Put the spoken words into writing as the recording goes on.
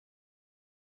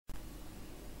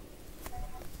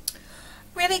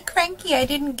really cranky I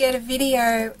didn't get a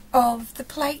video of the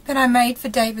plate that I made for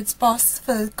David's boss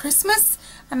for Christmas.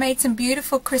 I made some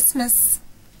beautiful Christmas,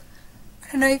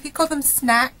 I don't know if you call them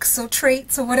snacks or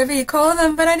treats or whatever you call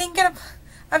them, but I didn't get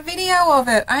a video of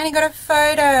it. I only got a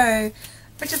photo,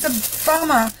 which is a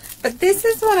bummer. But this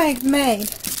is what I made.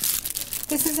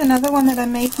 This is another one that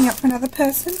I'm making up for another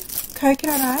person.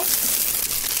 Coconut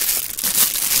ice.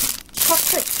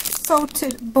 Chocolate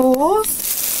salted balls.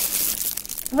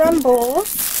 Rum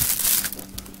balls.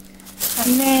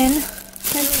 And then,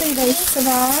 hopefully they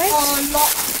survive.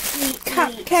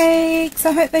 Cupcakes.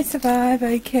 I hope they survive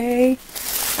okay.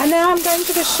 And now I'm going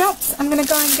to the shops. I'm going to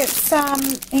go and get some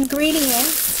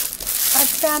ingredients. I've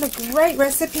found a great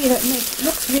recipe that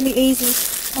looks really easy.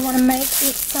 I want to make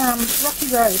it Rocky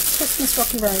Road, Christmas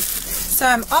Rocky Road. So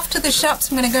I'm off to the shops.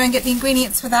 I'm going to go and get the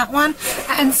ingredients for that one.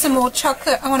 And some more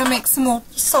chocolate. I want to make some more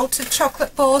salted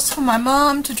chocolate balls for my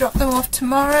mom to drop them off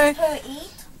tomorrow. To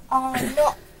eat or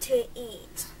not to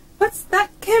eat? What's that,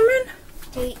 Cameron?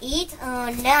 To eat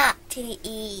or not to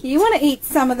eat? You want to eat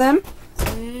some of them?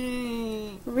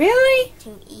 Really?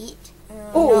 To eat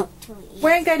or not to eat?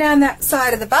 We're going to go down that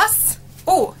side of the bus.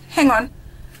 Oh, hang on.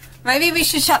 Maybe we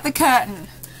should shut the curtain.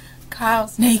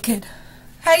 Kyle's naked.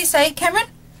 How do you say it, Cameron?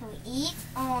 To eat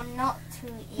or not to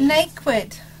eat?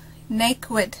 Naked.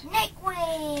 Naked.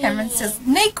 Naked. Cameron says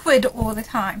naked all the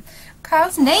time.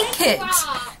 Kyle's naked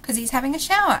because he's having a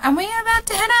shower. And we're about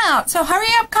to head out. So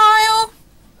hurry up, Kyle.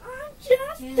 I'm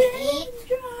just getting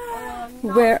dry.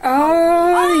 Where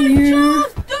are you?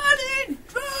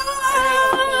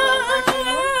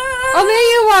 Oh, there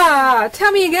you are.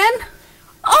 Tell me again.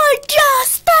 I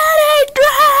just started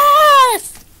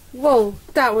dress. Whoa,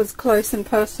 that was close and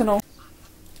personal.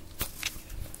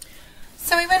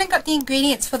 So we went and got the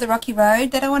ingredients for the Rocky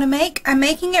Road that I want to make. I'm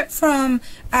making it from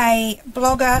a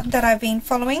blogger that I've been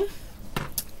following.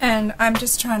 And I'm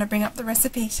just trying to bring up the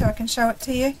recipe so I can show it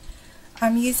to you.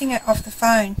 I'm using it off the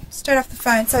phone, straight off the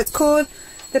phone. So it's called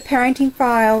The Parenting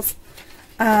Files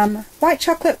White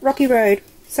Chocolate Rocky Road.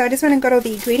 So I just went and got all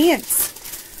the ingredients.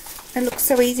 It looks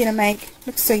so easy to make.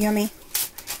 Looks so yummy.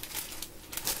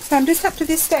 So I'm just up to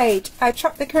this stage. I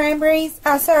chopped the cranberries.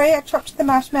 I chopped the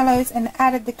marshmallows and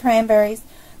added the cranberries.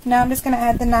 Now I'm just going to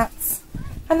add the nuts.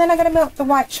 And then I'm going to melt the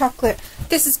white chocolate.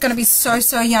 This is going to be so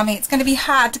yummy. It's going to be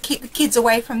hard to keep the kids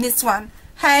away from this one.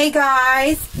 Hey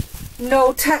guys,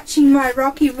 no touching my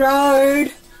Rocky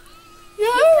Road.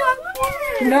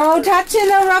 No touching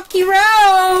the Rocky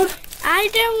Road. I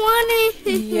don't want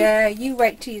it. Yeah, you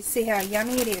wait till you see how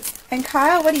yummy it is. And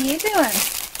Kyle, what are you doing?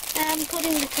 I'm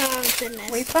putting the cards in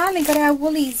this. We finally got our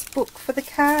Woolies book for the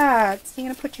cards. You're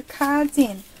going to put your cards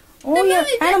in. All your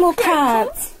animal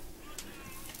cards.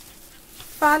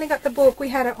 Finally got the book. We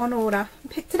had it on order.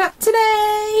 Picked it up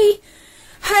today.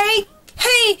 Hey,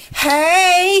 hey,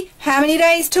 hey. How many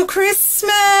days till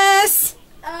Christmas?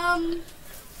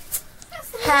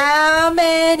 How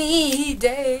many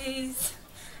days?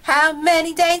 How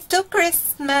many days till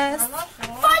Christmas?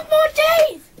 5 more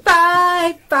days.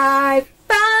 5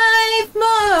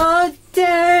 more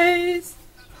days.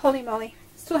 Holy moly.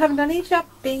 Still haven't done any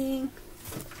shopping.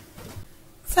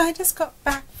 So I just got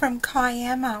back from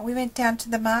Kiama. We went down to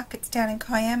the markets down in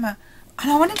Kiama.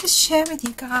 And I wanted to share with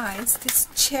you guys this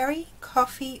cherry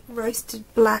coffee roasted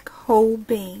black whole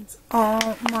beans.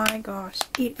 Oh my gosh.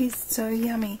 It is so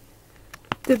yummy.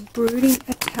 The Brooding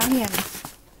Italian.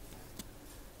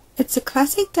 It's a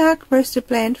classic dark roasted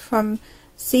blend from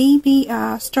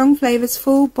CBR. Strong flavors,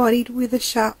 full-bodied with a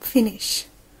sharp finish.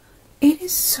 It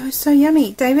is so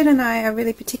yummy. David and I are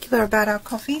really particular about our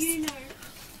coffees. You know.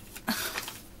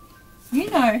 You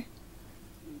know.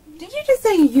 Did you just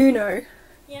say you know?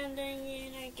 Yeah, I'm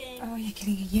doing a game. Oh, you're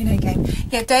getting a you know game.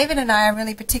 Yeah, David and I are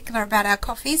really particular about our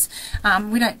coffees.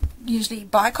 We don't usually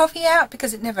buy coffee out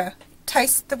because it never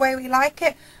tastes the way we like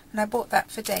it. And I bought that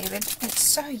for David. It's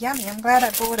so yummy. I'm glad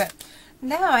I bought it.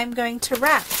 Now I'm going to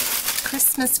wrap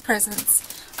Christmas presents.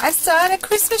 I started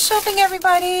Christmas shopping,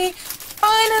 everybody.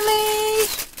 Finally.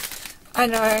 I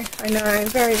know.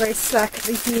 Very slack at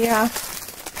the year.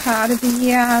 Part of the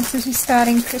year since we're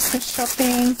starting Christmas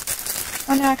shopping.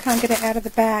 Oh no, I can't get it out of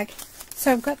the bag.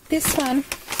 So I've got this one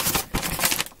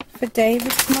for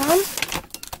David's mum.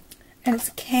 And it's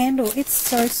a candle. It's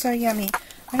so yummy.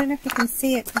 I don't know if you can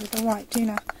see it because of the white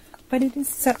doona. But it is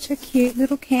such a cute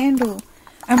little candle.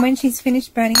 And when she's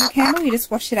finished burning the candle, you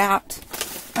just wash it out.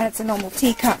 And it's a normal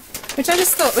teacup. Which I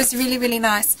just thought was really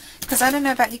nice. Because I don't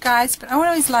know about you guys, but I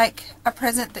always like a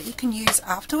present that you can use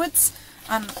afterwards.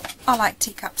 I like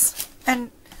teacups.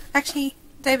 And actually,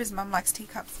 David's mum likes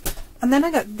teacups. And then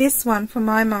I got this one for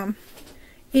my mum.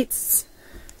 It's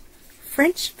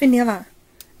French vanilla.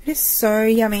 It is so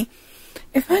yummy.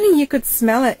 If only you could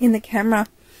smell it in the camera.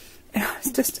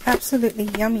 It's just absolutely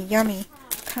yummy, yummy.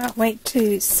 Can't wait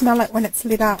to smell it when it's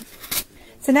lit up.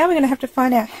 So now we're going to have to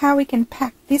find out how we can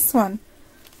pack this one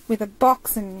with a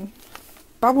box and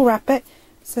bubble wrap it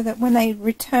so that when they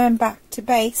return back to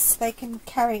base they can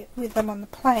carry it with them on the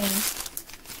plane.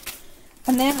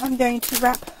 And then I'm going to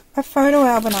wrap a photo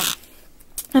album up.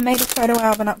 I made a photo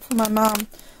album up for my mum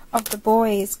of the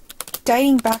boys,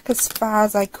 dating back as far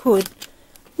as I could.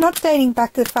 Not dating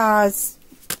back as far as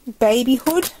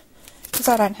babyhood, because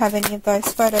I don't have any of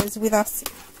those photos with us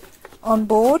on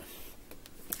board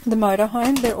the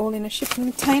motorhome. They're all in a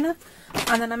shipping container.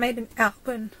 And then I made an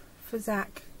album for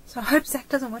Zach. So I hope Zach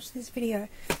doesn't watch this video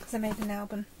because I made an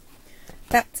album.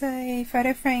 That's a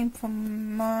photo frame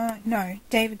from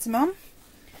David's mum.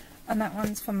 And that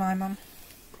one's for my mum.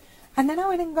 And then I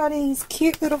went and got these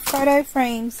cute little photo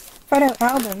frames, photo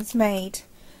albums made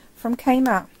from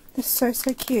Kmart. They're so,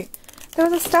 so cute. There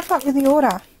was a stuff up with the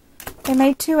order. They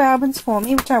made 2 albums for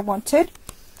me, which I wanted.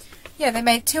 Yeah, they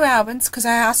made 2 albums because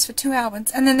I asked for 2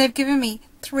 albums. And then they've given me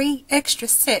 3 extra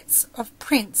sets of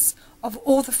prints of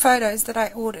all the photos that I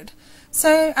ordered.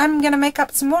 So I'm going to make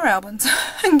up some more albums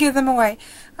and give them away.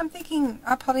 I'm thinking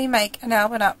I'll probably make an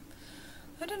album up,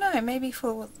 I don't know, maybe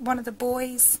for one of the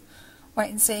boys. Wait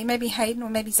and see. Maybe Hayden or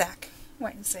maybe Zach.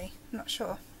 Wait and see. I'm not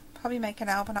sure. Probably make an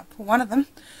album up for one of them.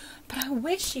 But I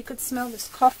wish you could smell this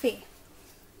coffee.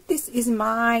 This is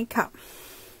my cup.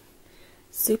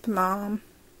 Super Mom.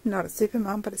 Not a Super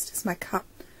Mom, but it's just my cup.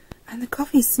 And the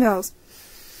coffee smells...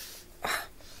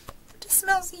 It just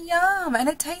smells yum. And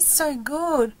it tastes so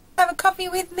good. Have a coffee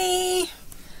with me.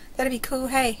 That'd be cool,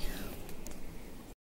 hey?